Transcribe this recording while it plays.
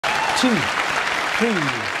2, 3, 4.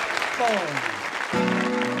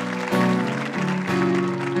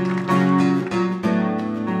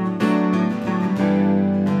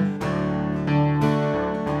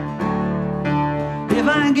 If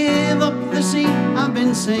I give up the sea I've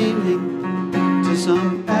been sailing to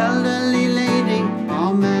some elderly lady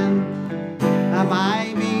or man, am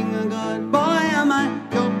I being a good boy? Am I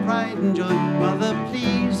your pride and joy? Mother,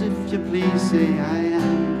 please, if you please, say I am.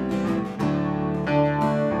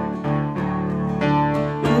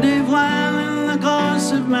 And if while in the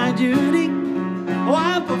course of my duty,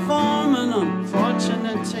 while perform an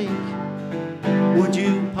unfortunate take, would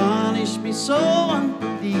you punish me so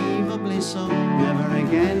unbelievably so? Never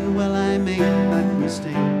again will I make that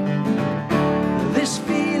mistake. This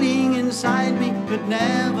feeling inside me could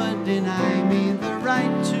never deny me the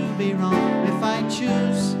right to be wrong if I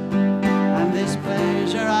choose. And this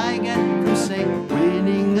pleasure I get from, say,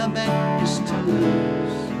 winning a bet is to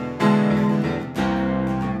lose.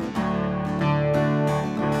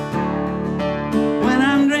 When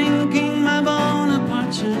I'm drinking my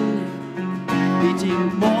Bonaparte,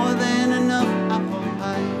 eating more than enough apple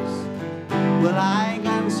pies, will I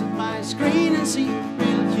glance at my screen and see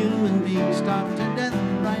real human beings starved to death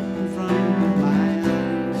right in front of my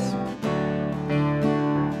eyes?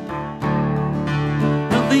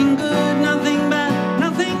 Nothing good, nothing bad,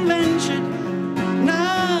 nothing ventured,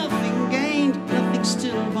 nothing gained, nothing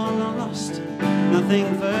stillborn or lost, nothing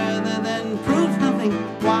further than proof, nothing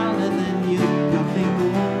wilder than you, nothing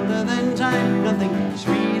older than time, nothing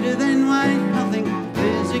sweeter than wine, nothing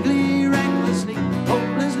physically, recklessly,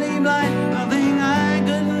 hopelessly blind, nothing I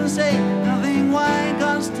couldn't say, nothing why,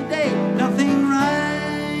 'cause today nothing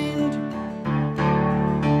rhymed.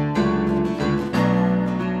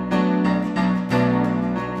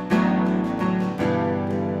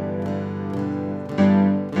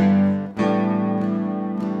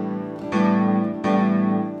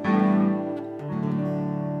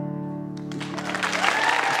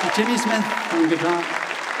 Mr. Jimmy Smith on guitar.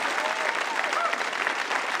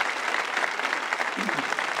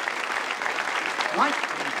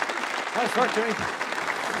 Nice work, Jimmy.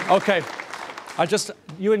 Okay,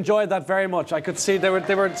 you enjoyed that very much. I could see they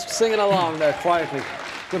were singing along there quietly.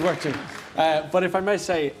 Good work, Jimmy. But if I may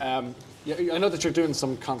say, I know that you're doing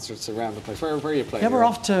some concerts around the place. Where are you playing? Yeah, we're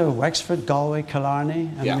off to Wexford, Galway,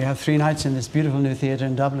 Killarney, and we have 3 nights in this beautiful new theatre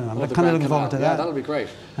in Dublin. I'm kind of looking forward to that. Yeah, that'll be great.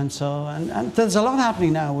 And so, and there's a lot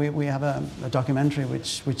happening now. We have a documentary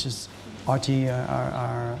which is RT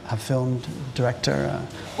have filmed, director.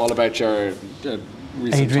 All about your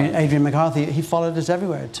Adrian McCarthy. He followed us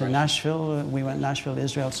everywhere to Nashville. We went Nashville,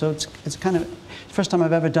 Israel. So it's kind of the first time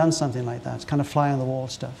I've ever done something like that. It's kind of fly on the wall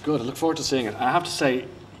stuff. Good. I look forward to seeing it. I have to say,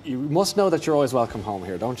 you must know that you're always welcome home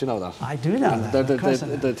here, don't you know that? I do know that.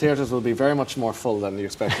 The theatres will be very much more full than you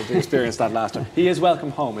expected to experience that last time. He is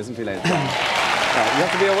welcome home, isn't he, ladies and gentlemen? You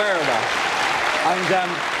have to be aware of that.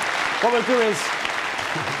 And what we'll do is,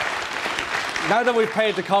 now that we've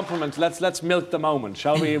paid the compliment, let's milk the moment,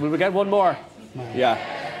 shall we? Will we get one more? Yeah.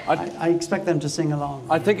 I expect them to sing along.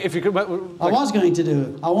 I think if you could... I was going to do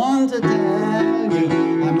it. I want to tell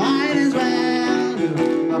you, I might as well do,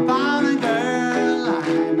 about a girl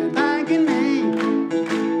I met back in May.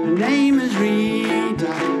 Her name is Rita,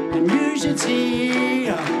 and you should see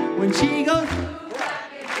her when she goes...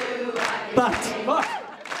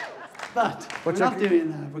 But we're not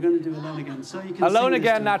doing that. We're going to do Alone Again. So you can Alone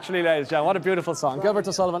Again, naturally, ladies and gentlemen. What a beautiful song. Gilbert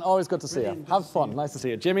O'Sullivan, always good to see you. Have fun. Nice to see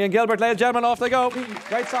you. Jimmy and Gilbert, ladies and gentlemen, off they go.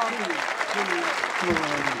 Great song.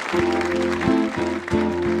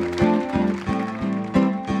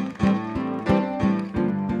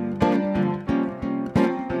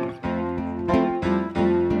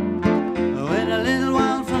 In a little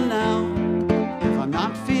while from now, if I'm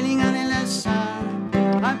not feeling any less sad,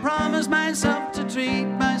 I promise myself to treat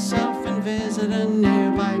myself and visit a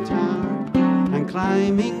nearby tower, and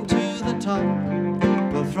climbing to the top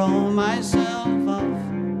will throw myself off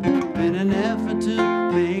in an effort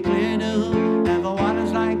to make clear to whoever what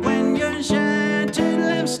it's like when you're shattered,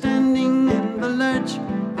 left standing in the lurch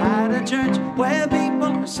at a church where people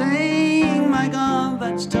are saying, my God,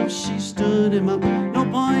 that's tough. She stood him up. No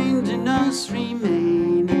point in us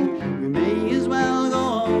remaining. We may as well go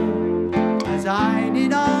home as I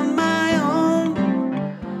did on my own.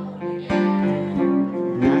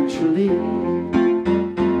 Naturally,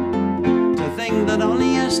 to think that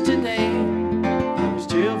only yesterday I was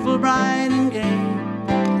cheerful, bright and gay,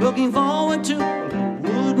 looking forward to what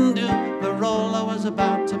wouldn't do the role I was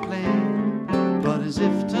about to play. But as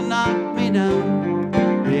if to knock me down,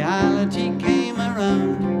 reality came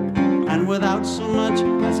around, and without so much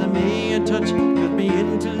as a mere touch, cut me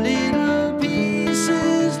into little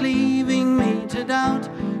pieces, leaving to doubt.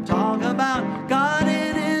 Talk about God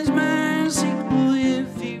in His mercy. Oh,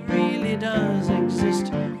 if He really does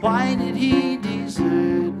exist, why did He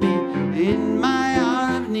desert me in my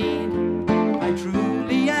hour of need? I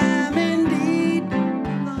truly am indeed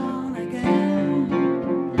alone again,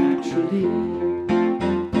 naturally.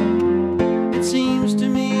 It seems to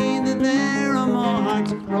me that there are more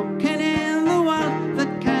hearts broken in the world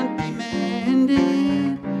that can't be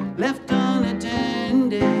mended, left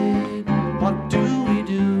unattended. What do we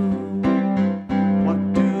do?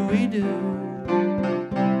 What do we do?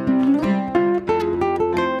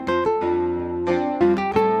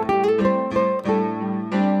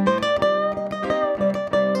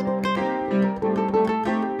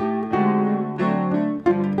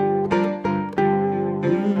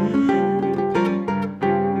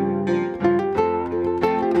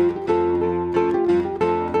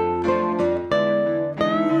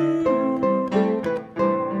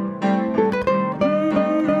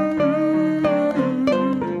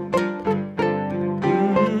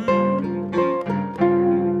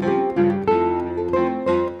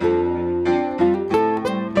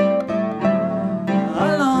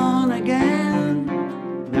 Alone again,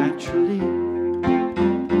 naturally.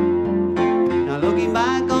 Now looking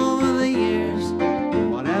back over the years,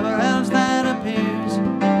 whatever else that appears,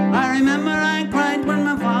 I remember I cried when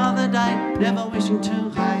my father died, never wishing to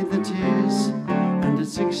hide the tears. And at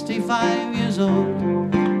 65 years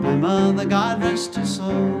old, my mother, God rest her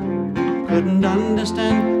soul, couldn't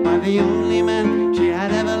understand why the only man she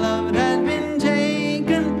had ever loved had been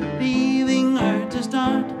taken, leaving her to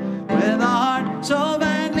start with a heart so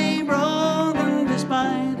badly broken.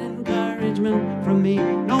 Despite encouragement from me,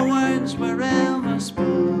 no words were ever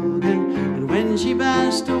spoken. And when she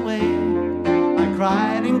passed away, I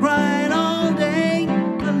cried and cried all day,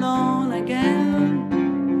 alone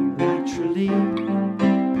again, naturally.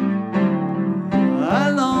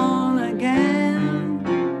 Alone again,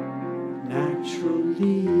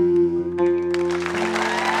 naturally.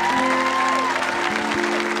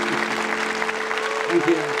 Thank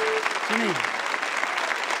you. Jimmy.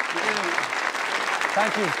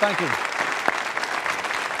 Thank you, thank you.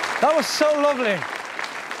 That was so lovely.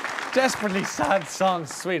 Desperately sad song,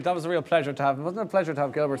 sweet. That was a real pleasure to have him. Wasn't it a pleasure to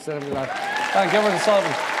have Gilbert sitting with that? Thank Gilbert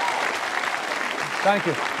OSullivan. Thank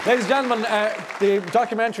you. Ladies and gentlemen, the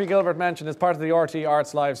documentary Gilbert mentioned is part of the RT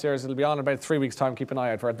Arts Live series. It'll be on in about 3 weeks' time. Keep an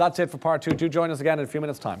eye out for it. That's it for part 2. Do join us again in a few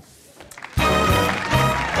minutes' time.